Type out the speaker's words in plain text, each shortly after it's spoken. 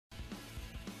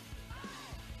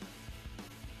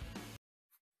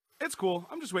It's cool.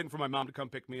 I'm just waiting for my mom to come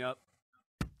pick me up.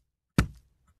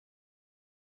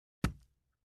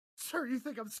 Sir, you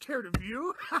think I'm scared of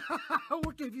you?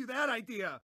 What gave you that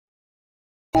idea?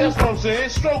 That's what I'm saying.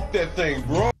 Stroke that thing,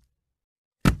 bro.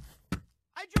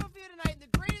 I drove here tonight in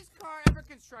the greatest car ever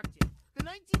constructed, the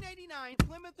 1989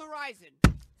 Plymouth Horizon.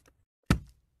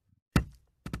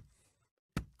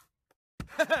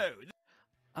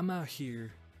 I'm out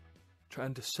here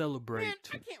trying to celebrate. Man,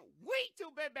 I can't wait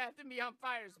till Bed Bath & Beyond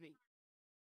fires me.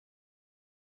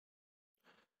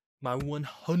 My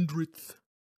 100th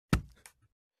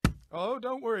Oh,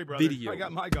 don't worry, brother. video. I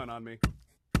got my gun on me.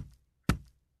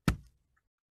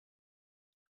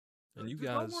 And you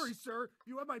guys, Don't worry, sir.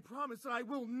 You have my promise that I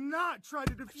will not try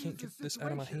to I defuse can't get this situation.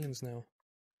 out of my hands now.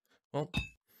 Well,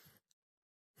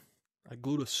 I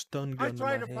glued a stun I gun to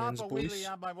tried my to pop hands, a boys.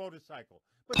 wheelie on my motorcycle,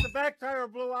 but the back tire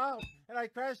blew out, and I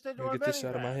crashed into Gotta a get this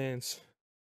out of my minivan. hands.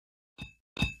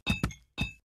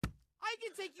 I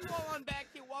can take you all on back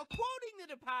here while quoting The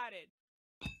Departed.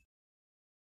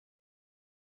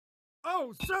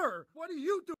 Oh, sir, what are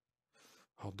you doing?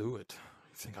 I'll do it.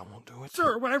 You think I won't do it?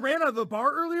 Sir, when I ran out of the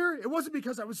bar earlier, it wasn't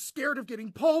because I was scared of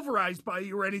getting pulverized by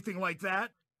you or anything like that.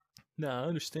 Nah, I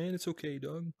understand. It's okay,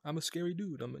 dog. I'm a scary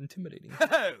dude. I'm intimidating.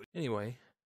 Anyway,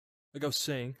 like I was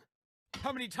saying,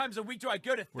 How many times a week do I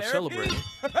go to we're therapy? celebrating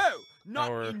Not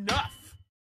our enough.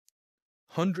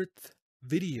 100th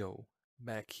video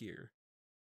back here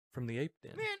from the Ape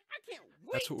Den. Man, I can't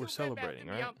wait That's what we're till Bed Bath celebrating, &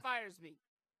 right? Beyond fires me.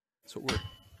 That's what we're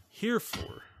here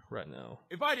for right now.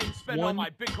 If I didn't spend all my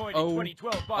Bitcoin in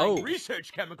 2012 buying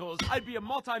research chemicals, I'd be a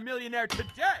multimillionaire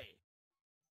today.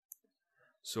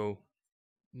 So,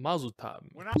 Mazel Tov.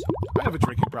 I have a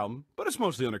drinking problem, but it's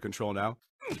mostly under control now.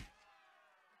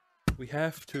 We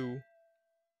have to.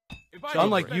 If I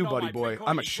Unlike didn't you, spend all buddy my boy, Bitcoin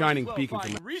I'm a in shining 2012 beacon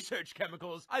buying from research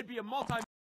chemicals, I'd be a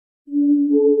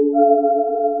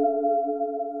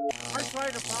I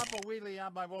tried to pop a wheelie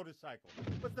on my motorcycle,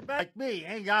 but the back like me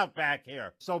hang out back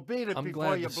here. So beat it I'm before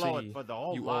glad you to blow see it for the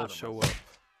whole you lot all of show us. up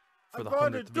for I'm the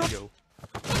going to 100th do- video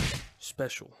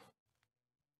special.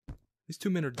 These two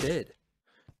men are dead.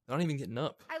 They're not even getting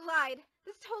up. I lied.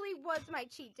 This totally was my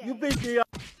cheat day. You beat me up.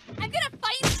 I'm gonna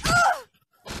fight. Ugh!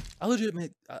 I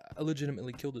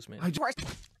legitimately killed this man.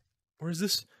 Where is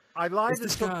this? I lied Is and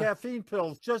this took guy- caffeine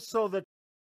pills just so that.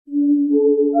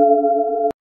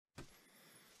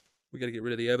 We gotta get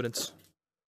rid of the evidence.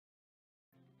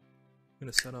 I'm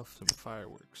gonna set off some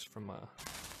fireworks from my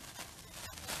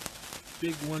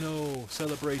Big 1-0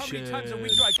 celebration. How many times a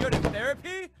week do I go to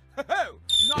therapy?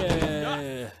 Not enough.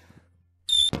 Yeah.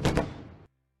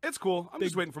 It's cool. I'm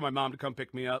just waiting for my mom to come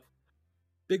pick me up.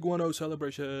 Big 1-0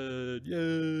 celebration.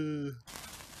 Yeah.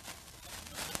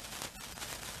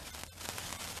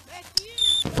 Back here,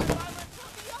 I went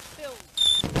from the uphill.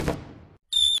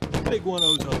 Big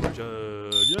 1-0 celebration.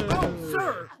 Yeah. Oh,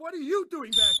 sir, what are you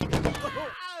doing back here?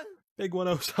 Big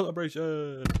 1-0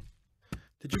 celebration.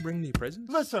 Did you bring me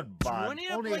presents? Listen, Bob. Running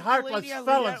up Only like the heartless lady I laid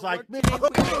fellas at like work me.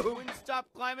 today wouldn't stop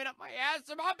climbing up my ass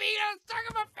about being stuck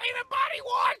in my favorite body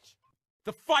wash.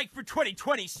 The fight for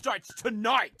 2020 starts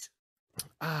tonight.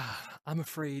 I'm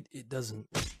afraid it doesn't.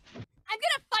 I'm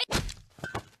gonna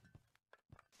fight.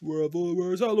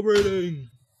 We're celebrating.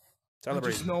 I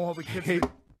just know all the kids.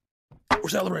 We're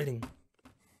celebrating.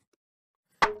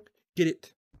 Get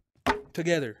it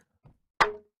together.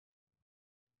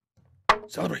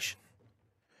 Celebration.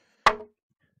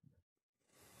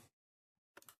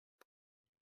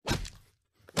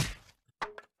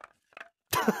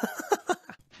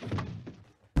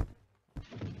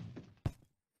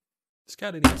 This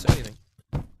guy didn't even say anything.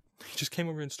 He just came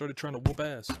over and started trying to whoop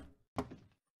ass.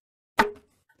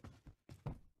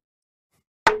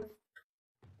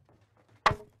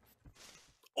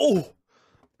 Oh!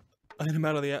 I hit him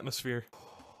out of the atmosphere.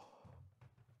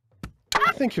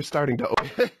 I think you're starting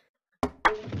to.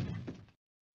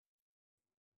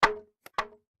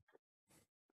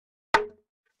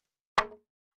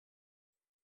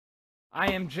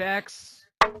 I am Jax.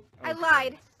 I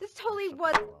lied. This totally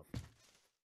was.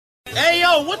 Hey,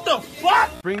 yo, what the fuck?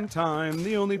 Springtime,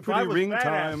 the only If I pretty was ring badass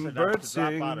time. enough Birds to drop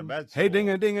sing. out of med Hey, school, ding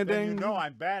a ding a then ding. you know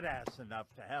I'm badass enough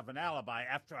to have an alibi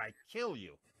after I kill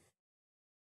you.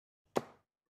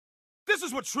 This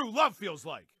is what true love feels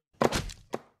like.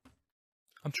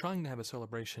 I'm trying to have a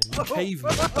celebration. You cave me.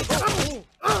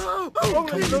 Only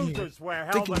Come in losers wear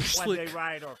thinking helmets you're when they slick.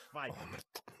 ride or fight.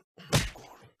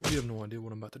 You have no idea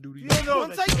what I'm about to do to you. You know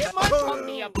Once that I get my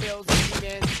puppy up hills,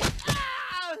 man.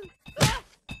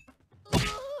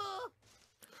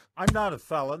 I'm not a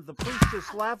felon. The police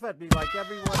just laugh at me like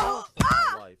everyone else in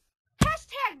my life.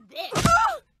 Hashtag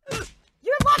this.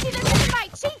 You're lucky this isn't my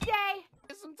cheat day.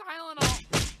 Get some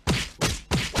Tylenol.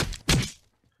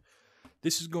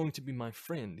 This is going to be my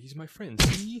friend. He's my friend.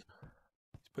 See?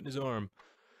 He's putting his arm.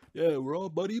 Yeah, we're all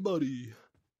buddy-buddy.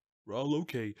 We're all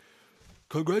okay.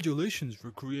 Congratulations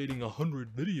for creating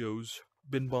 100 videos,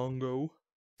 Bin Bongo.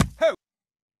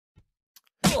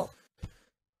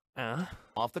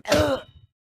 Off the.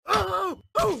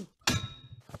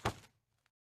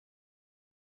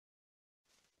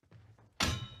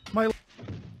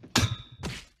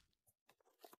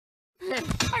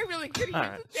 I really could use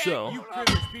Alright, it. so- You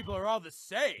privileged people are all the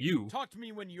same. You- Talk to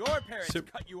me when your parents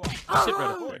Sit- cut you off. Sit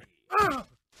right up there.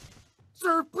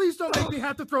 Sir, please don't make me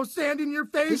have to throw sand in your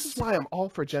face. This is why I'm all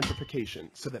for gentrification,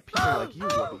 so that people like you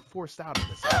will be forced out of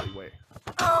this alleyway.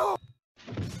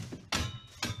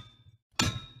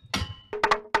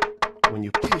 When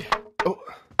you... Oh.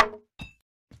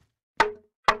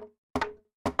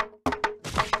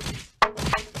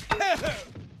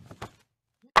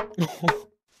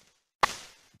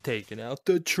 Taking out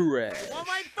the trash. Want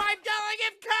my $5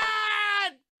 gift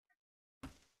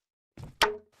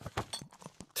card?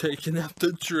 Taking out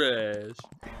the trash.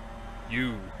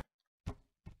 You.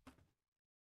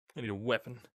 I need a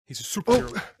weapon. He's a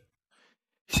superhero.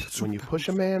 When you push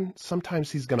a man,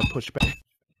 sometimes he's gonna push back.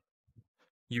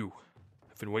 You.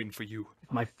 I've been waiting for you.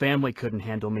 If my family couldn't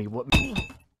handle me, what?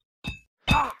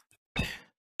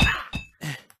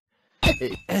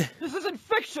 This isn't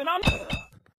fiction. I'm.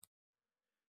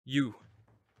 You.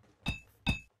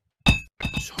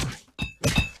 Sorry,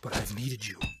 but I've needed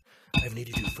you. I've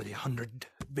needed you for the 100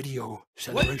 video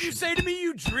celebration. What did you say to me,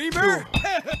 you dreamer?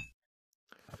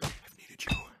 I've needed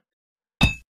you.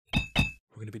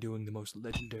 We're gonna be doing the most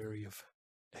legendary of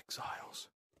exiles.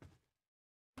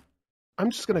 I'm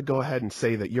just gonna go ahead and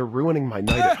say that you're ruining my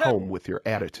night at home with your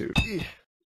attitude.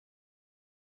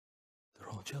 They're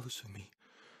all jealous of me.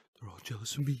 They're all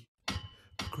jealous of me.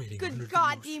 For creating 100 Good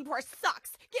God, videos. Beanport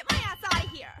sucks. Get my ass out of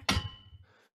here.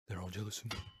 They're all jealous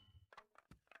of me.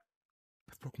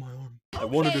 I broke my arm. I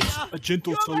wanted a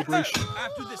gentle celebration.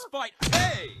 After this fight,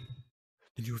 hey!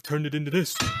 And you have turned it into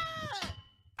this.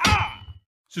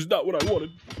 This is not what I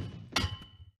wanted.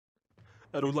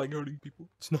 I don't like hurting people.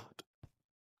 It's not.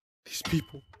 These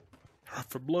people, they're out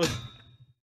for blood.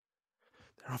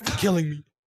 They're out for killing me.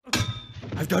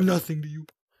 I've done nothing to you.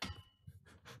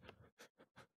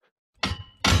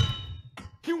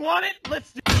 You want it?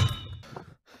 Let's do.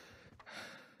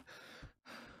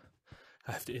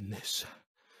 I have to end this.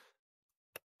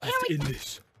 I have to end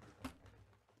this. I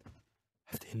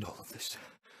have to end all of this.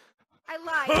 I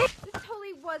lied. This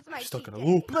totally was my I'm stuck cheat in a day.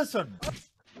 loop. Listen,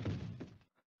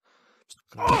 Stuck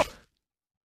in a loop.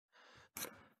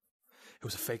 It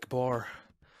was a fake bar.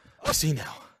 I see now.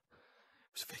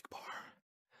 It was a fake bar.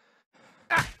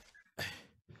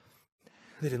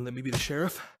 They didn't let me be the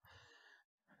sheriff.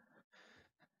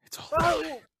 It's all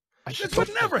right. This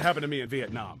would never happen to me in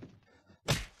Vietnam.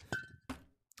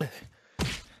 They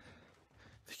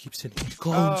keep sending me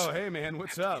clones. Oh, hey man,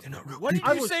 what's up? They're not real What did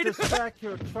people. I you was say to just back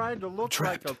here trying to look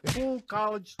like Trapped. a cool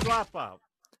college dropout.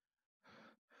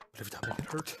 But every time I get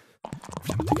hurt,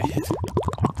 every time I take a hit,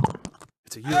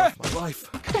 it's a year off my life.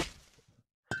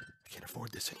 I can't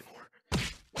afford this anymore.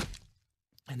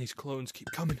 And these clones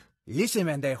keep coming. Listen,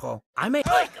 Mendejo, I may.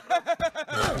 There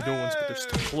are no ones, but they're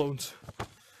still clones.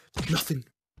 Nothing.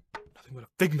 Nothing but a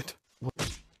figment.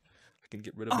 I can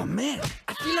get rid of Oh them. man,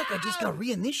 I feel like I just got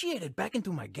reinitiated back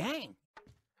into my gang.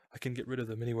 I can get rid of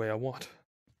them any way I want.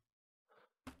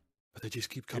 But they just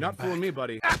keep You're coming not back. fooling me,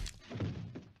 buddy.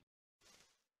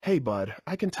 Hey, bud,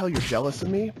 I can tell you're jealous of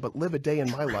me, but live a day in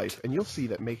my life, and you'll see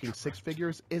that making six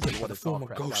figures isn't what The it's all former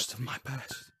cracked out ghost to of be. my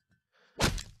past.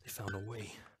 They found a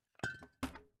way. They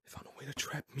found a way to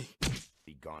trap me.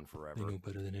 Be gone They forever. knew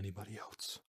better than anybody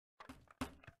else.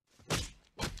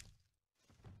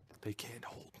 They can't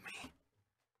hold me.